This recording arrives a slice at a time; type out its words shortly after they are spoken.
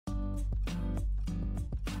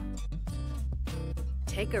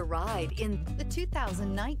Take a ride in the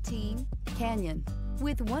 2019 Canyon.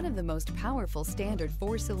 With one of the most powerful standard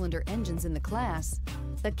 4-cylinder engines in the class,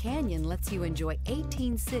 the Canyon lets you enjoy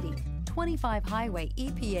 18 city, 25 highway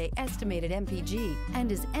EPA estimated MPG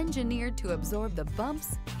and is engineered to absorb the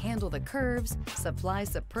bumps, handle the curves, supply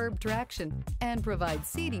superb traction, and provide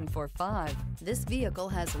seating for 5. This vehicle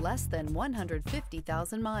has less than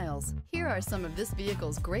 150,000 miles. Here are some of this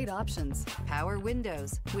vehicle's great options: power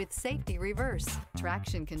windows with safety reverse,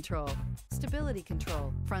 traction control, stability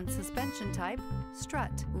control, front suspension type,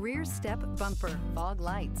 strut, rear step bumper, fog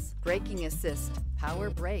lights, braking assist, power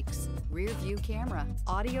brakes, rear view camera,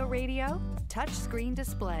 audio radio, touchscreen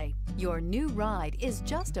display. Your new ride is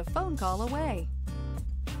just a phone call away.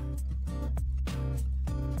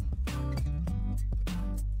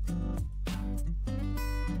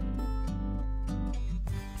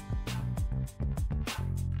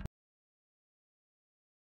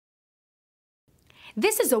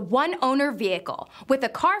 This is a one-owner vehicle with a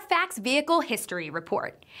Carfax Vehicle History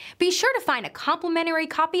Report. Be sure to find a complimentary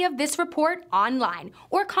copy of this report online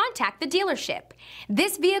or contact the dealership.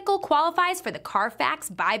 This vehicle qualifies for the Carfax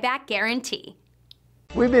Buyback Guarantee.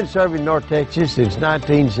 We've been serving North Texas since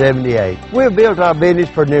 1978. We've built our business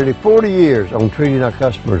for nearly 40 years on treating our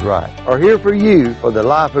customers right. Are here for you for the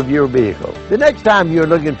life of your vehicle. The next time you're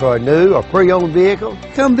looking for a new or pre-owned vehicle,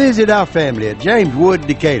 come visit our family at James Wood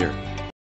Decatur.